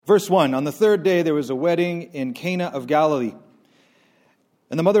Verse 1, on the third day there was a wedding in Cana of Galilee,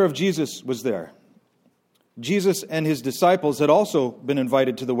 and the mother of Jesus was there. Jesus and his disciples had also been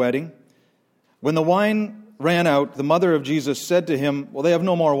invited to the wedding. When the wine ran out, the mother of Jesus said to him, "Well, they have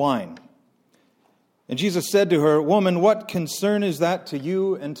no more wine." And Jesus said to her, "Woman, what concern is that to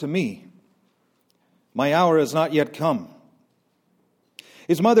you and to me? My hour has not yet come."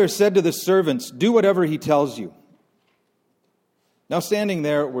 His mother said to the servants, "Do whatever he tells you." Now standing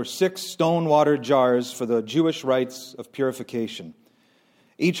there were 6 stone-water jars for the Jewish rites of purification,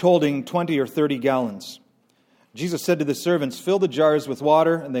 each holding 20 or 30 gallons. Jesus said to the servants, "Fill the jars with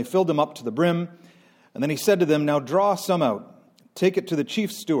water," and they filled them up to the brim. And then he said to them, "Now draw some out. Take it to the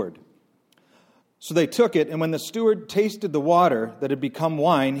chief steward." So they took it, and when the steward tasted the water that had become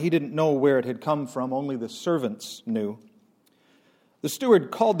wine, he didn't know where it had come from, only the servants knew. The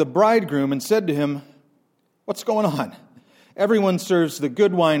steward called the bridegroom and said to him, "What's going on? Everyone serves the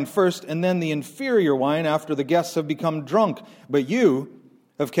good wine first, and then the inferior wine after the guests have become drunk. But you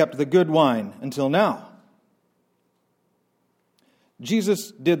have kept the good wine until now."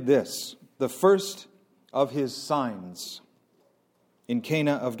 Jesus did this, the first of his signs, in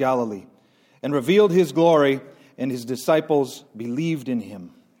Cana of Galilee, and revealed his glory, and his disciples believed in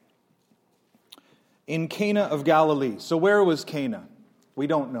him. In Cana of Galilee. So where was Cana? We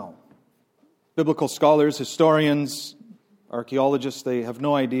don't know. Biblical scholars, historians, archaeologists, they have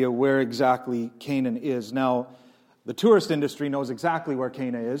no idea where exactly Canaan is. Now, the tourist industry knows exactly where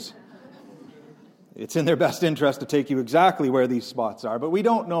Cana is. It's in their best interest to take you exactly where these spots are. But we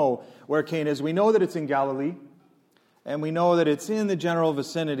don't know where Cana is. We know that it's in Galilee, and we know that it's in the general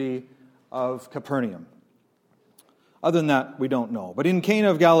vicinity of Capernaum. Other than that, we don't know. But in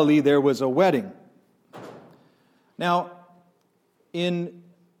Cana of Galilee, there was a wedding. Now, in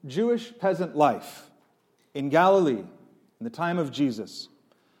Jewish peasant life, in Galilee, in the time of Jesus,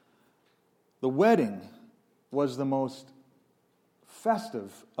 the wedding was the most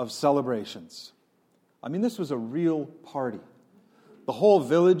festive of celebrations. I mean, this was a real party. The whole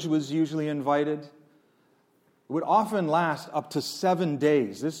village was usually invited. It would often last up to 7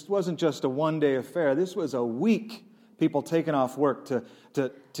 days. This wasn't just a one-day affair. This was a week, people taking off work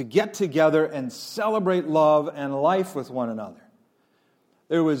to get together and celebrate love and life with one another.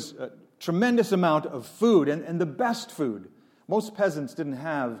 There was a tremendous amount of food, and the best food. Most peasants didn't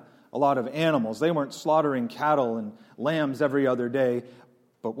have a lot of animals. They weren't slaughtering cattle and lambs every other day.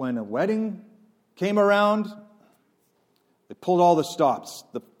 But when a wedding came around, they pulled all the stops.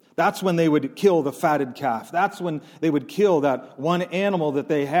 That's when they would kill the fatted calf. That's when they would kill that one animal that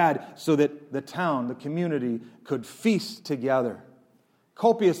they had so that the town, the community, could feast together.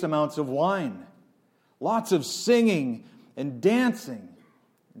 Copious amounts of wine. Lots of singing and dancing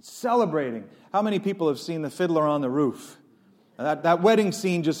and celebrating. How many people have seen The Fiddler on the Roof? That wedding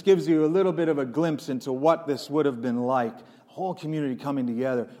scene just gives you a little bit of a glimpse into what this would have been like. Whole community coming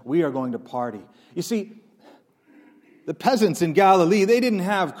together. We are going to party. You see, the peasants in Galilee, they didn't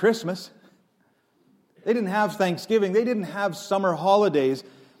have Christmas. They didn't have Thanksgiving. They didn't have summer holidays.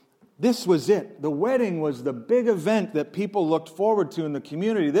 This was it. The wedding was the big event that people looked forward to in the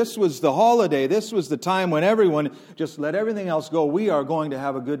community. This was the holiday. This was the time when everyone just let everything else go. We are going to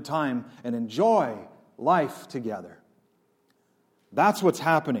have a good time and enjoy life together. That's what's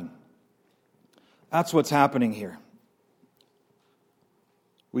happening. That's what's happening here.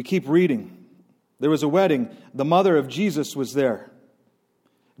 We keep reading. There was a wedding. The mother of Jesus was there.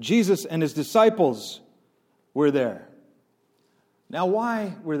 Jesus and his disciples were there. Now,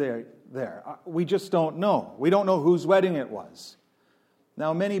 why were they there? We just don't know. We don't know whose wedding it was.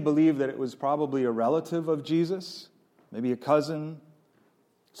 Now, many believe that it was probably a relative of Jesus, maybe a cousin.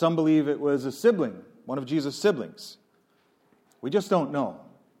 Some believe it was a sibling, one of Jesus' siblings. We just don't know.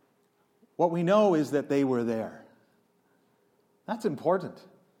 What we know is that they were there. That's important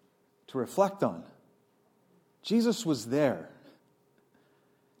to reflect on. Jesus was there.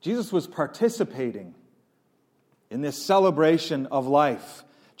 Jesus was participating in this celebration of life.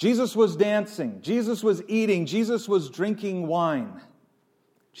 Jesus was dancing. Jesus was eating. Jesus was drinking wine.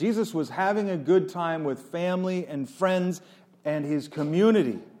 Jesus was having a good time with family and friends and his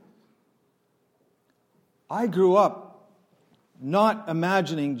community. I grew up not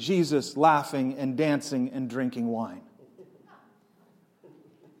imagining Jesus laughing and dancing and drinking wine.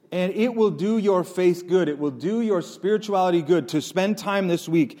 And it will do your faith good. It will do your spirituality good to spend time this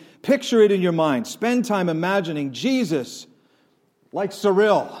week. Picture it in your mind. Spend time imagining Jesus like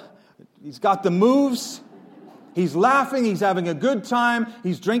Cyril. He's got the moves. He's laughing. He's having a good time.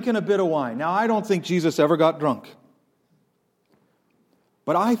 He's drinking a bit of wine. Now, I don't think Jesus ever got drunk.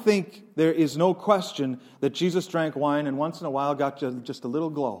 But I think there is no question that Jesus drank wine and once in a while got just a little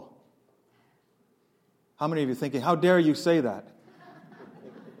glow. How many of you are thinking, how dare you say that?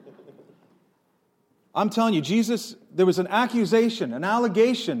 I'm telling you, Jesus, there was an accusation, an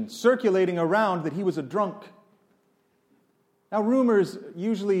allegation circulating around that he was a drunk. Now, rumors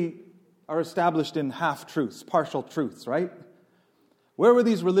usually are established in half-truths, partial truths, right? Where were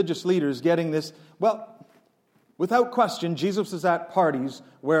these religious leaders getting this? Well, without question, Jesus was at parties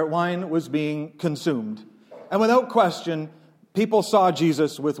where wine was being consumed. And without question, people saw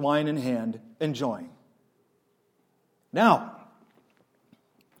Jesus with wine in hand, enjoying. Now,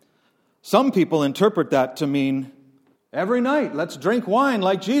 some people interpret that to mean every night, let's drink wine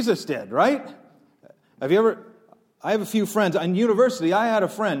like Jesus did, right? I have a few friends. In university, I had a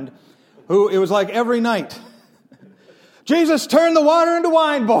friend who, it was like every night. Jesus, turn the water into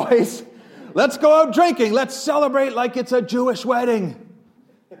wine, boys. Let's go out drinking. Let's celebrate like it's a Jewish wedding.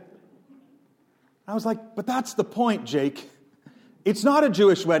 I was like, but that's the point, Jake. It's not a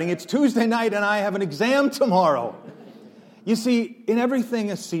Jewish wedding. It's Tuesday night and I have an exam tomorrow. You see, in everything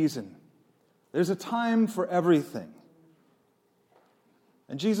a season. There's a time for everything.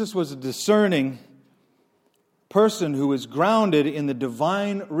 And Jesus was a discerning person who was grounded in the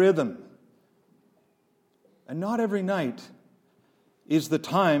divine rhythm. And not every night is the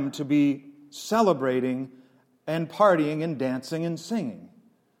time to be celebrating and partying and dancing and singing.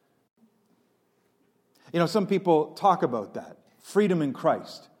 You know, some people talk about that. Freedom in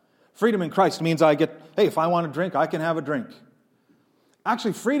Christ. Freedom in Christ means hey, if I want to drink, I can have a drink.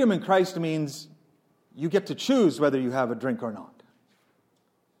 Actually, freedom in Christ means you get to choose whether you have a drink or not.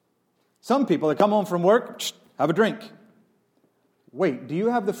 Some people, they come home from work, have a drink. Wait, do you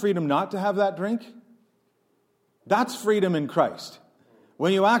have the freedom not to have that drink? That's freedom in Christ.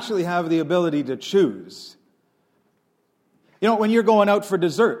 When you actually have the ability to choose. You know, when you're going out for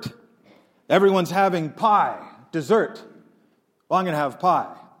dessert, everyone's having pie, dessert. Well, I'm going to have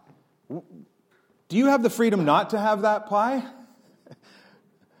pie. Do you have the freedom not to have that pie?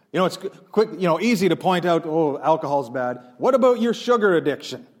 You know, it's quick, easy to point out, alcohol's bad. What about your sugar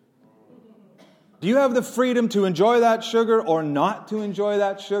addiction? Do you have the freedom to enjoy that sugar or not to enjoy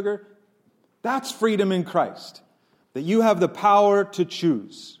that sugar? That's freedom in Christ. That you have the power to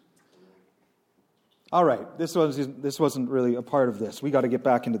choose. All right, this wasn't really a part of this. We got to get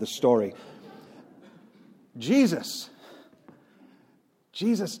back into the story. Jesus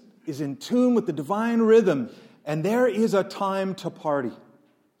is in tune with the divine rhythm, and there is a time to party.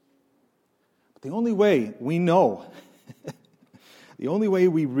 But the only way we know, the only way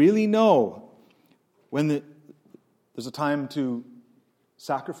we really know when there's a time to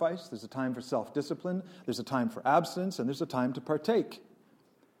sacrifice, there's a time for self-discipline, there's a time for abstinence, and there's a time to partake.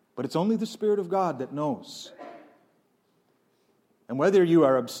 But it's only the Spirit of God that knows. And whether you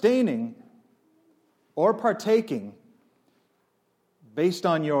are abstaining or partaking based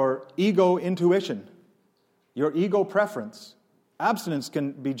on your ego intuition, your ego preference, abstinence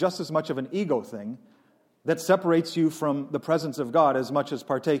can be just as much of an ego thing that separates you from the presence of God as much as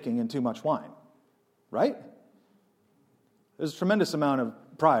partaking in too much wine. Right? There's a tremendous amount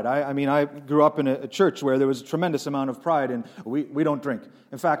of pride. I grew up in a church where there was a tremendous amount of pride, and we don't drink.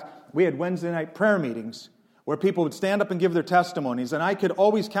 In fact, we had Wednesday night prayer meetings where people would stand up and give their testimonies, and I could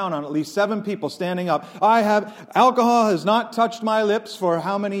always count on at least 7 people standing up. Alcohol has not touched my lips for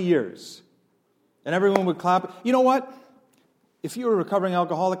how many years? And everyone would clap. You know what? If you're a recovering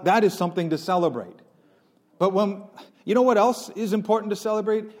alcoholic, that is something to celebrate. But you know what else is important to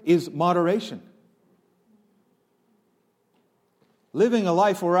celebrate? Is moderation. Living a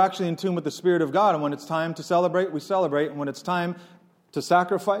life where we're actually in tune with the Spirit of God, and when it's time to celebrate, we celebrate, and when it's time to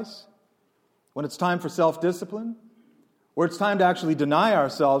sacrifice, when it's time for self-discipline, where it's time to actually deny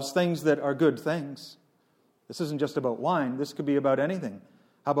ourselves things that are good things. This isn't just about wine. This could be about anything.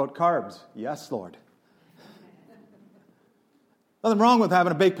 How about carbs? Yes, Lord. Nothing wrong with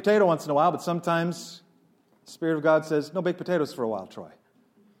having a baked potato once in a while, but sometimes the Spirit of God says, no baked potatoes for a while, Troy.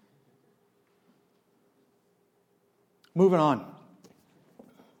 Moving on.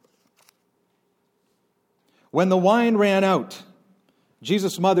 When the wine ran out,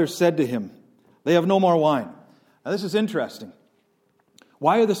 Jesus' mother said to him, they have no more wine. Now this is interesting.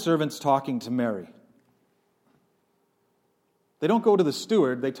 Why are the servants talking to Mary? They don't go to the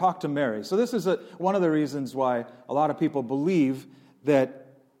steward, they talk to Mary. So this is one of the reasons why a lot of people believe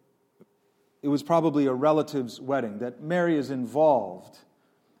that it was probably a relative's wedding, that Mary is involved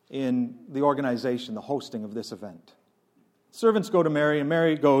in the organization, the hosting of this event. Servants go to Mary, and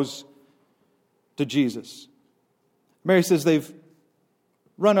Mary goes to Jesus. Mary says, they've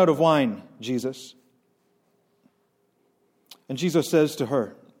run out of wine, Jesus. And Jesus says to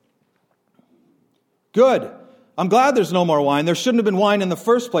her, "Good. I'm glad there's no more wine. There shouldn't have been wine in the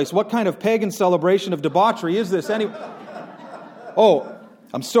first place. What kind of pagan celebration of debauchery is this anyway?" Oh,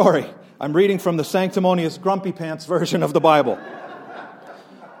 I'm sorry. I'm reading from the sanctimonious Grumpy Pants version of the Bible.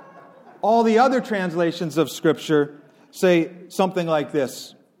 All the other translations of Scripture say something like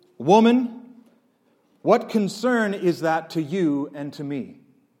this: "Woman, what concern is that to you and to me?"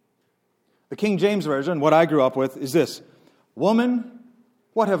 The King James Version, what I grew up with, is this: "Woman,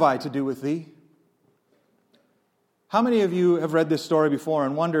 what have I to do with thee?" How many of you have read this story before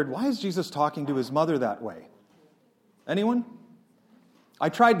and wondered, why is Jesus talking to his mother that way? Anyone? I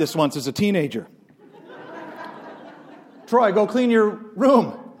tried this once as a teenager. "Troy, go clean your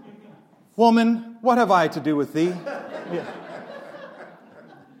room." "Woman, what have I to do with thee?" Yeah.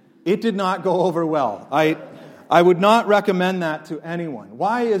 It did not go over well. I would not recommend that to anyone.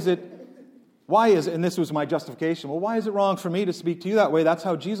 Why is it, and this was my justification, well, why is it wrong for me to speak to you that way? That's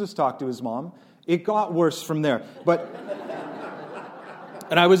how Jesus talked to his mom. It got worse from there.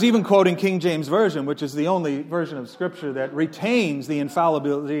 And I was even quoting King James Version, which is the only version of Scripture that retains the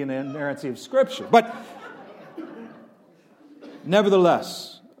infallibility and inerrancy of Scripture. But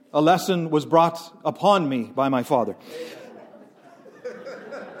nevertheless, a lesson was brought upon me by my father.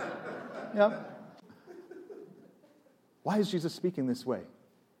 Yeah. Why is Jesus speaking this way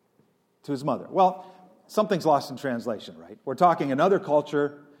to his mother? Well, something's lost in translation, right? We're talking another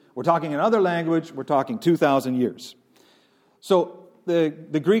culture, we're talking another language, we're talking 2,000 years. So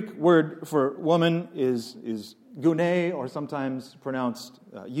the Greek word for woman is gune, or sometimes pronounced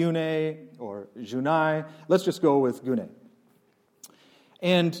eune or junai. Let's just go with gune.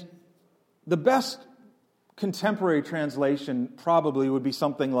 And the best contemporary translation probably would be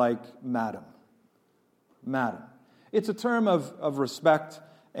something like madam. Madam. It's a term of respect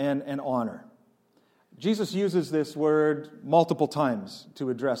and honor. Jesus uses this word multiple times to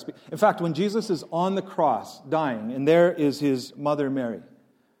address. In fact, when Jesus is on the cross dying, and there is his mother Mary,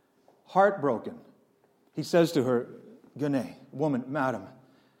 heartbroken, he says to her, "Gune, woman, madam,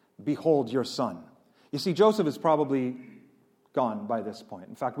 behold your son." You see, Joseph is probably gone by this point.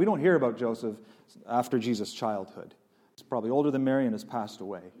 In fact, we don't hear about Joseph after Jesus' childhood. He's probably older than Mary and has passed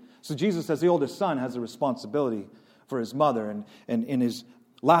away. So Jesus, as the oldest son, has a responsibility for his mother. And in his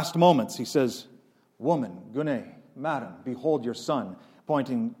last moments, he says, "Woman, gune, madam, behold your son,"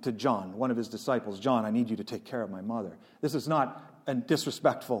 pointing to John, one of his disciples. "John, I need you to take care of my mother." This is not a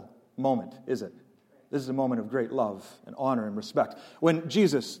disrespectful moment, is it? This is a moment of great love and honor and respect. When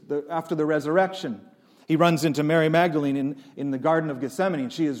Jesus, after the resurrection, he runs into Mary Magdalene in the Garden of Gethsemane.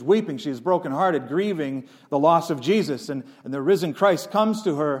 She is weeping. She is brokenhearted, grieving the loss of Jesus. And the risen Christ comes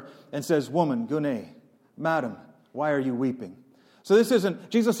to her and says, "Woman, gune, madam, why are you weeping?" So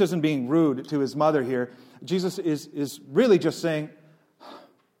Jesus isn't being rude to his mother here. Jesus is really just saying,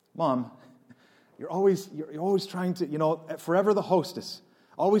 "Mom, you're always trying to, forever the hostess,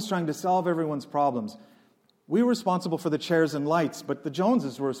 always trying to solve everyone's problems. We were responsible for the chairs and lights, but the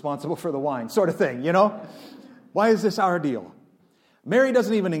Joneses were responsible for the wine," sort of thing, Why is this our deal? Mary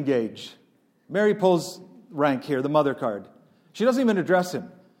doesn't even engage. Mary pulls rank here, the mother card. She doesn't even address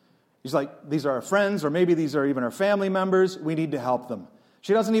him. She's like, "These are our friends, or maybe these are even our family members. We need to help them."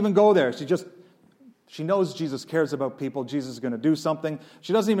 She doesn't even go there. She knows Jesus cares about people. Jesus is going to do something.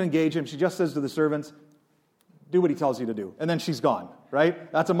 She doesn't even engage him. She just says to the servants, "Do what he tells you to do." And then she's gone,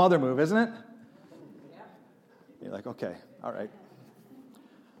 right? That's a mother move, isn't it? You're like, okay, all right.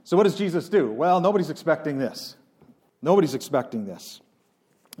 So what does Jesus do? Well, nobody's expecting this. Nobody's expecting this.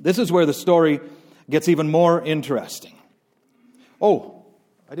 This is where the story gets even more interesting. Oh,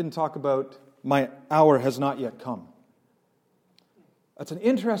 I didn't talk about my hour has not yet come. That's an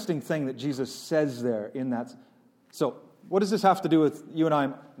interesting thing that Jesus says there in that. So what does this have to do with you and I,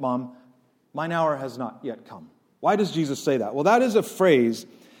 Mom? Mine hour has not yet come. Why does Jesus say that? Well, that is a phrase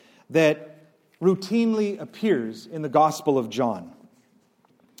that routinely appears in the Gospel of John.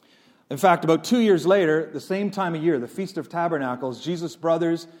 In fact, about 2 years later, the same time of year, the Feast of Tabernacles, Jesus'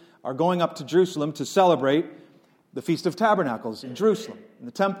 brothers are going up to Jerusalem to celebrate the Feast of Tabernacles in Jerusalem, in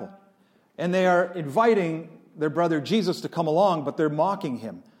the temple. And they are inviting their brother Jesus to come along, but they're mocking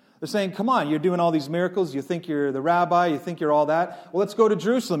him. They're saying, "Come on, you're doing all these miracles. You think you're the rabbi. You think you're all that. Well, let's go to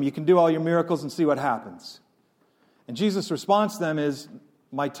Jerusalem. You can do all your miracles and see what happens." And Jesus' response to them is,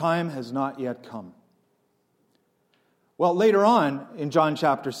 "My time has not yet come." Well, later on in John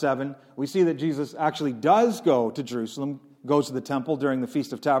chapter 7, we see that Jesus actually does go to Jerusalem, goes to the temple during the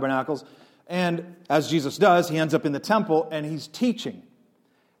Feast of Tabernacles. And as Jesus does, he ends up in the temple and he's teaching.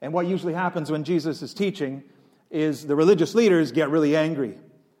 And what usually happens when Jesus is teaching is the religious leaders get really angry.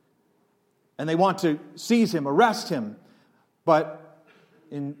 And they want to seize him, arrest him, But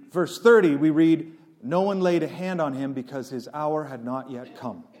in verse 30, we read, no one laid a hand on him because his hour had not yet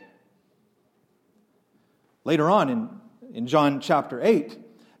come. Later on in John chapter 8,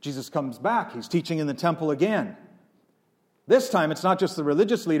 Jesus comes back. He's teaching in the temple again. This time, it's not just the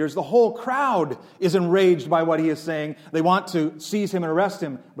religious leaders. The whole crowd is enraged by what he is saying. They want to seize him and arrest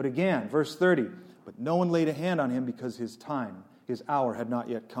him. But again, verse 30, but no one laid a hand on him because his hour had not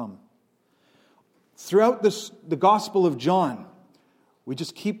yet come. Throughout the Gospel of John, we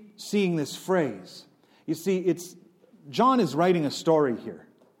just keep seeing this phrase. You see, John is writing a story here.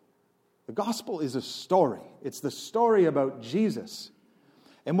 The Gospel is a story. It's the story about Jesus.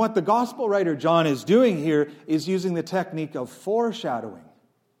 And what the Gospel writer John is doing here is using the technique of foreshadowing.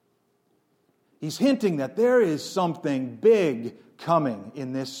 He's hinting that there is something big coming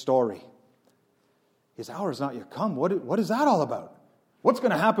in this story. His hour has not yet come. What is that all about? What's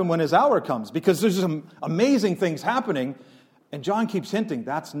going to happen when his hour comes? Because there's some amazing things happening, and John keeps hinting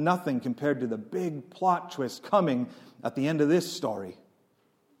that's nothing compared to the big plot twist coming at the end of this story.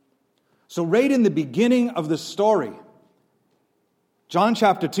 So right in the beginning of the story, John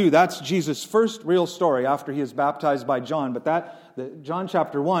chapter 2, that's Jesus' first real story after he is baptized by John. But John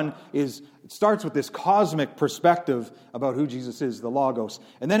chapter 1 it starts with this cosmic perspective about who Jesus is, the Logos.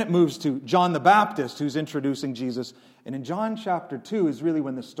 And then it moves to John the Baptist, who's introducing Jesus. And in John chapter 2 is really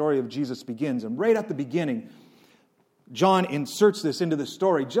when the story of Jesus begins. And right at the beginning, John inserts this into the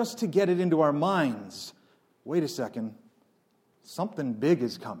story just to get it into our minds. Wait a second, something big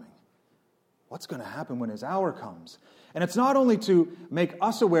is coming. What's going to happen when his hour comes? And it's not only to make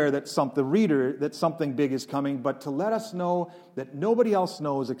us aware that the reader, that something big is coming, but to let us know that nobody else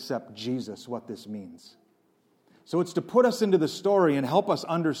knows except Jesus what this means. So it's to put us into the story and help us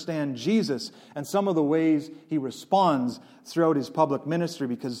understand Jesus and some of the ways he responds throughout his public ministry,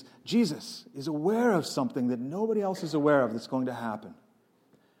 because Jesus is aware of something that nobody else is aware of that's going to happen.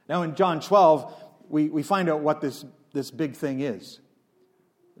 Now in John 12, we find out what this big thing is.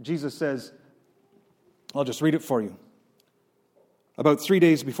 Jesus says, I'll just read it for you. About 3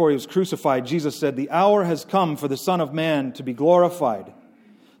 days before he was crucified, Jesus said, the hour has come for the Son of Man to be glorified.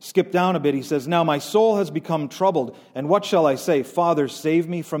 Skip down a bit, he says, now my soul has become troubled, and what shall I say? Father, save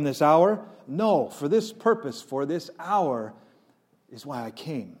me from this hour? No, for this purpose, for this hour is why I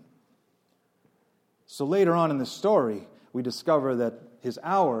came. So later on in the story, we discover that his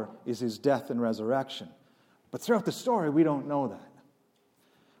hour is his death and resurrection. But throughout the story, we don't know that.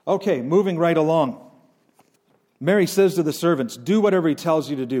 Okay, moving right along. Mary says to the servants, do whatever he tells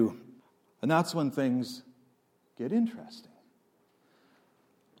you to do. And that's when things get interesting.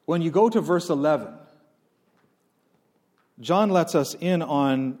 When you go to verse 11, John lets us in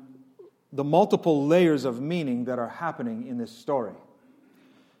on the multiple layers of meaning that are happening in this story.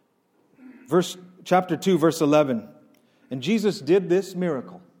 Chapter 2, verse 11. And Jesus did this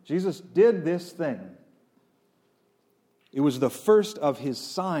miracle. Jesus did this thing. It was the first of his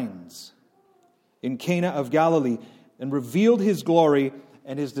signs in Cana of Galilee, and revealed his glory,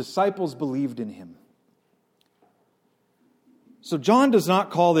 and his disciples believed in him. So John does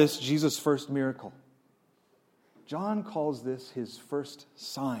not call this Jesus' first miracle. John calls this his first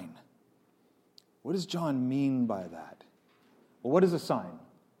sign. What does John mean by that? Well, what is a sign?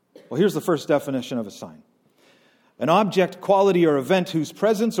 Well, here's the first definition of a sign. An object, quality, or event whose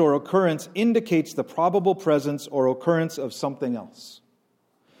presence or occurrence indicates the probable presence or occurrence of something else.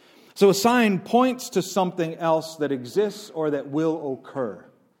 So a sign points to something else that exists or that will occur.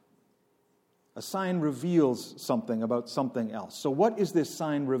 A sign reveals something about something else. So what is this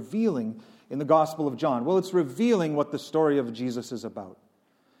sign revealing in the Gospel of John? Well, it's revealing what the story of Jesus is about.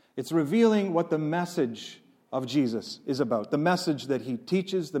 It's revealing what the message of Jesus is about. The message that he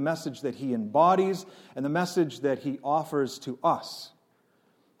teaches, the message that he embodies, and the message that he offers to us.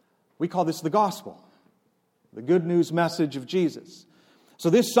 We call this the gospel, the good news message of Jesus. So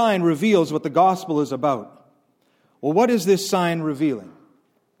this sign reveals what the gospel is about. Well, what is this sign revealing?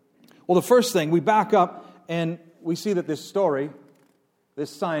 Well, the first thing, we back up and we see that this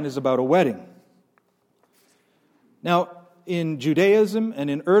sign is about a wedding. Now, in Judaism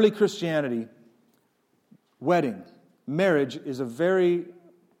and in early Christianity, marriage is a very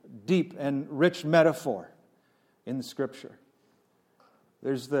deep and rich metaphor in the Scripture.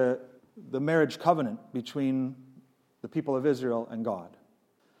 There's the marriage covenant between the people of Israel and God.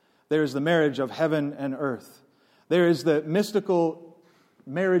 There is the marriage of heaven and earth. There is the mystical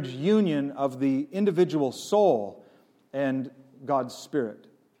marriage union of the individual soul and God's Spirit.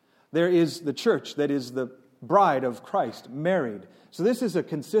 There is the church that is the bride of Christ, married. So this is a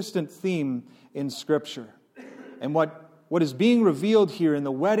consistent theme in Scripture. And what is being revealed here in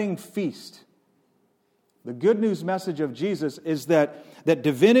the wedding feast The good news message of Jesus is that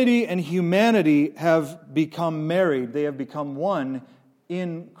divinity and humanity have become married. They have become one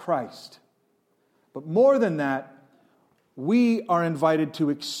in Christ. But more than that, we are invited to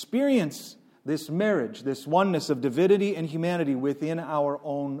experience this marriage, this oneness of divinity and humanity within our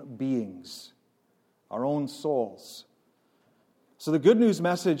own beings, our own souls. So the good news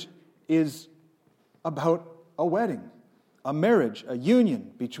message is about a wedding, a marriage, a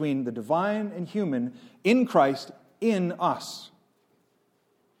union between the divine and human in Christ, in us.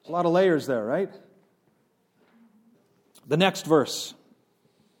 A lot of layers there, right? The next verse.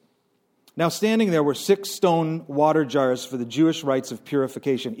 Now standing there were 6 stone water jars for the Jewish rites of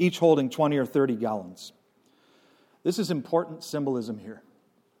purification, each holding 20 or 30 gallons. This is important symbolism here.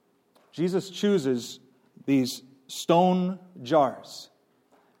 Jesus chooses these stone jars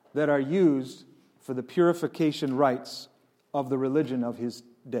that are used for the purification rites of the religion of his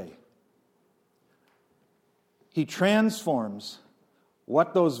day. He transforms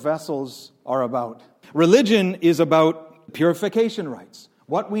what those vessels are about. Religion is about purification rites.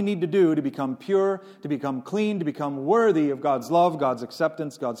 What we need to do to become pure, to become clean, to become worthy of God's love, God's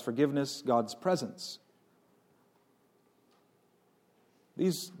acceptance, God's forgiveness, God's presence.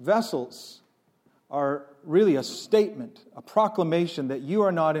 These vessels are really a statement, a proclamation that you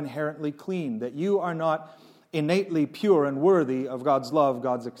are not inherently clean, that you are not innately pure and worthy of God's love,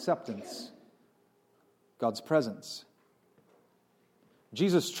 God's acceptance, God's presence.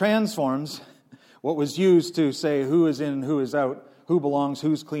 Jesus transforms what was used to say who is in, who is out, who belongs,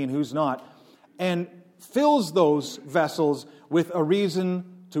 who's clean, who's not, and fills those vessels with a reason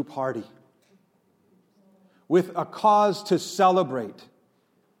to party, with a cause to celebrate,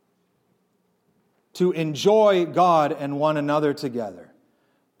 to enjoy God and one another together.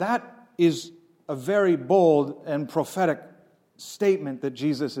 That is a very bold and prophetic statement that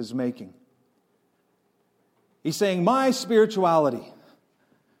Jesus is making. He's saying, my spirituality,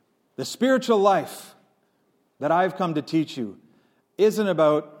 the spiritual life that I've come to teach you, isn't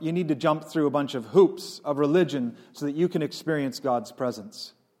about you need to jump through a bunch of hoops of religion so that you can experience God's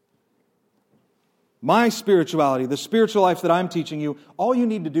presence. My spirituality, the spiritual life that I'm teaching you, all you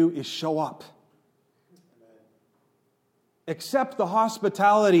need to do is show up. Accept the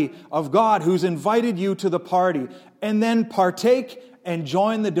hospitality of God who's invited you to the party, and then partake and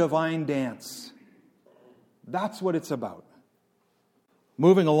join the divine dance. That's what it's about.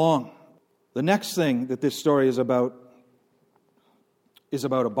 Moving along, the next thing that this story is about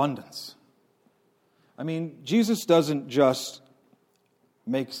abundance. I mean, Jesus doesn't just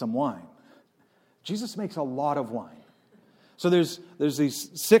make some wine. Jesus makes a lot of wine. So there's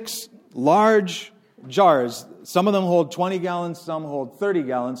these 6 large jars. Some of them hold 20 gallons, some hold 30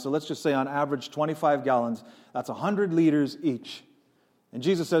 gallons. So let's just say on average 25 gallons. That's 100 liters each. And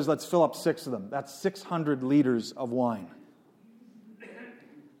Jesus says, let's fill up 6 of them. That's 600 liters of wine.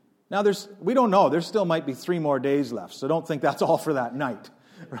 Now, we don't know. There still might be 3 more days left, so don't think that's all for that night.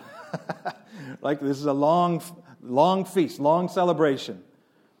 Like, this is a long feast, long celebration.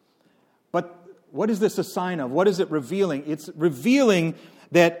 But what is this a sign of? What is it revealing? It's revealing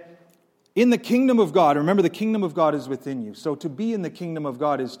that in the kingdom of God, remember the kingdom of God is within you. So to be in the kingdom of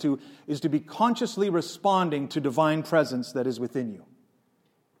God is to be consciously responding to divine presence that is within you.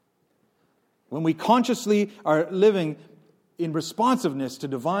 When we consciously are living in responsiveness to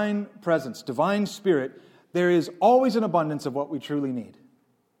divine presence, divine spirit, there is always an abundance of what we truly need.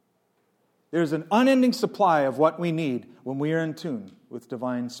 There's an unending supply of what we need when we are in tune with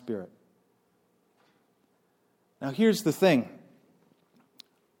divine spirit. Now here's the thing.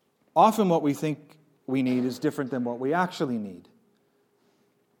 Often what we think we need is different than what we actually need.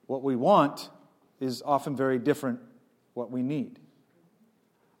 What we want is often very different what we need.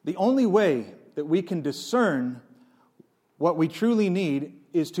 The only way that we can discern what we truly need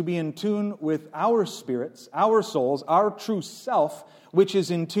is to be in tune with our spirits, our souls, our true self, which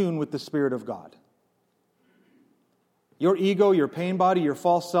is in tune with the Spirit of God. Your ego, your pain body, your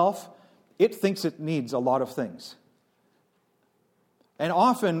false self, it thinks it needs a lot of things. And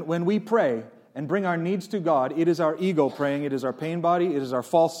often when we pray and bring our needs to God, it is our ego praying, it is our pain body, it is our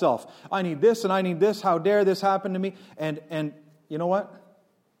false self. I need this and I need this, how dare this happen to me? And you know what?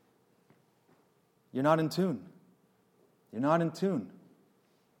 You're not in tune. You're not in tune.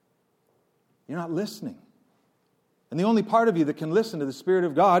 You're not listening. And the only part of you that can listen to the Spirit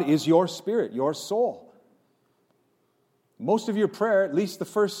of God is your spirit, your soul. Most of your prayer, at least the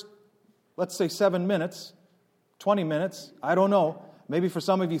first, let's say 7 minutes, 20 minutes, I don't know. Maybe for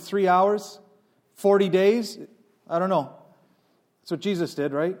some of you 3 hours, 40 days, I don't know. That's what Jesus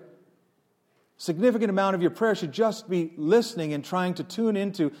did, right? Significant amount of your prayer should just be listening and trying to tune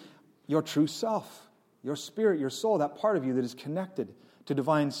into your true self. Your spirit, your soul, that part of you that is connected to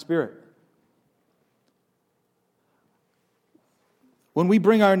divine spirit. When we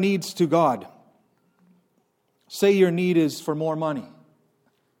bring our needs to God, say your need is for more money.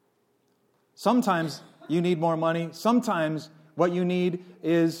 Sometimes you need more money. Sometimes what you need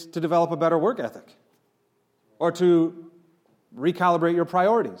is to develop a better work ethic or to recalibrate your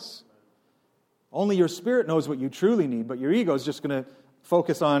priorities. Only your spirit knows what you truly need, but your ego is just going to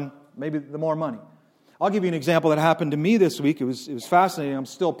focus on maybe the more money. I'll give you an example that happened to me this week. It was fascinating. I'm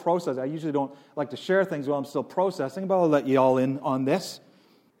still processing. I usually don't like to share things while I'm still processing, but I'll let you all in on this.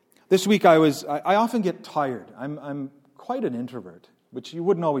 This week I often get tired. I'm quite an introvert, which you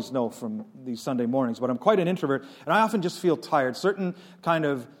wouldn't always know from these Sunday mornings, but I'm quite an introvert, and I often just feel tired. Certain kind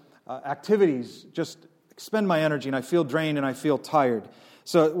of activities just expend my energy, and I feel drained and I feel tired.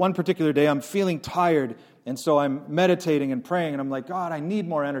 So one particular day I'm feeling tired, and so I'm meditating and praying, and I'm like, God, I need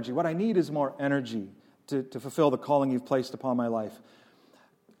more energy. What I need is more energy to fulfill the calling you've placed upon my life.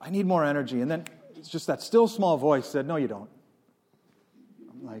 I need more energy. And then it's just that still small voice said, no, you don't.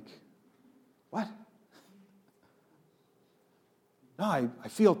 I'm like, what? No, I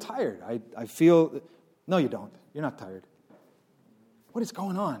feel tired. I feel, no, you don't. You're not tired. What is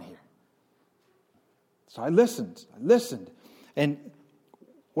going on here? So I listened. And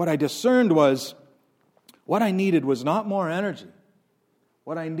what I discerned was, what I needed was not more energy.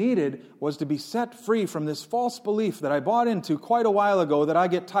 What I needed was to be set free from this false belief that I bought into quite a while ago that I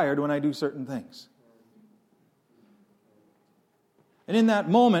get tired when I do certain things. And in that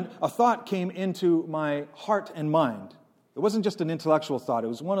moment, a thought came into my heart and mind. It wasn't just an intellectual thought. It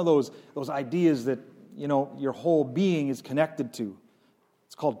was one of those ideas that, your whole being is connected to.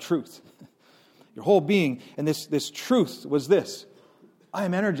 It's called truth. Your whole being. And this truth was this. I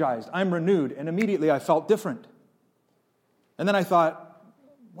am energized. I'm renewed. And immediately I felt different. And then I thought,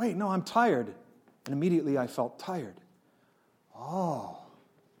 wait, no, I'm tired. And immediately I felt tired. Oh,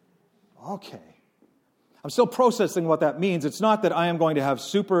 okay. I'm still processing what that means. It's not that I am going to have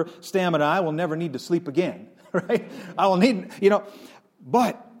super stamina. I will never need to sleep again, right? I will need,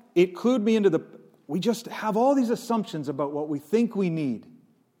 but it clued me into we just have all these assumptions about what we think we need.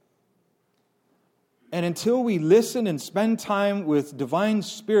 And until we listen and spend time with divine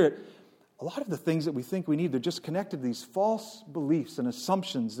spirit, a lot of the things that we think we need, they're just connected to these false beliefs and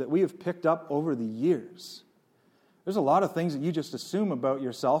assumptions that we have picked up over the years. There's a lot of things that you just assume about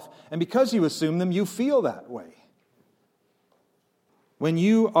yourself, and because you assume them, you feel that way. When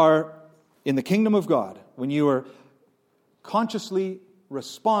you are in the kingdom of God, when you are consciously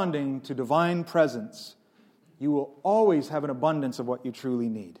responding to divine presence, you will always have an abundance of what you truly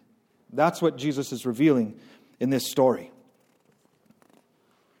need. That's what Jesus is revealing in this story.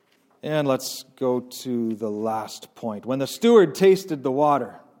 And let's go to the last point. When the steward tasted the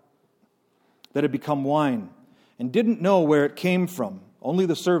water that had become wine and didn't know where it came from, only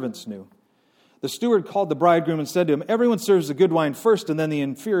the servants knew, the steward called the bridegroom and said to him, everyone serves the good wine first and then the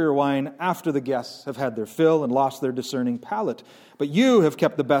inferior wine after the guests have had their fill and lost their discerning palate. But you have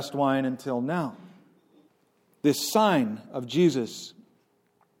kept the best wine until now. This sign of Jesus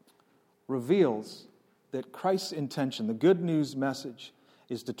reveals that Christ's intention, the good news message,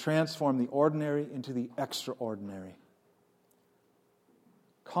 is to transform the ordinary into the extraordinary.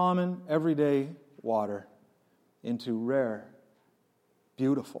 Common, everyday water into rare,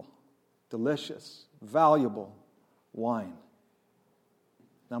 beautiful, delicious, valuable wine.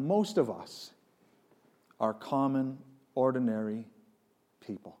 Now, most of us are common, ordinary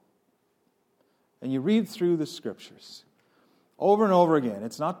people. And you read through the Scriptures over and over again.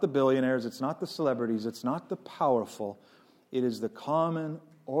 It's not the billionaires, it's not the celebrities, it's not the powerful. It is the common,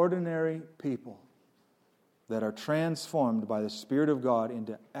 ordinary people that are transformed by the Spirit of God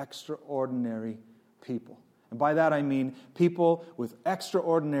into extraordinary people. And by that I mean people with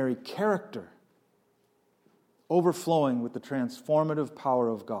extraordinary character overflowing with the transformative power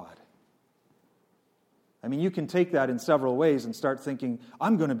of God. I mean, you can take that in several ways and start thinking,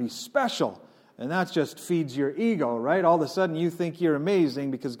 I'm going to be special. And that just feeds your ego, right? All of a sudden you think you're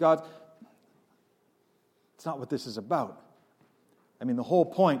amazing because God... It's not what this is about. I mean, the whole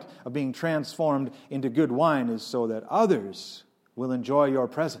point of being transformed into good wine is so that others will enjoy your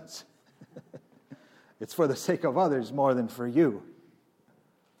presence. It's for the sake of others more than for you.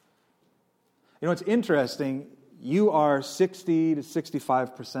 You know, it's interesting. You are 60 to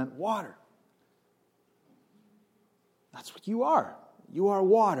 65% water. That's what you are. You are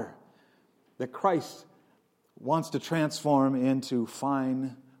water that Christ wants to transform into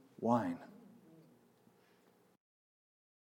fine wine.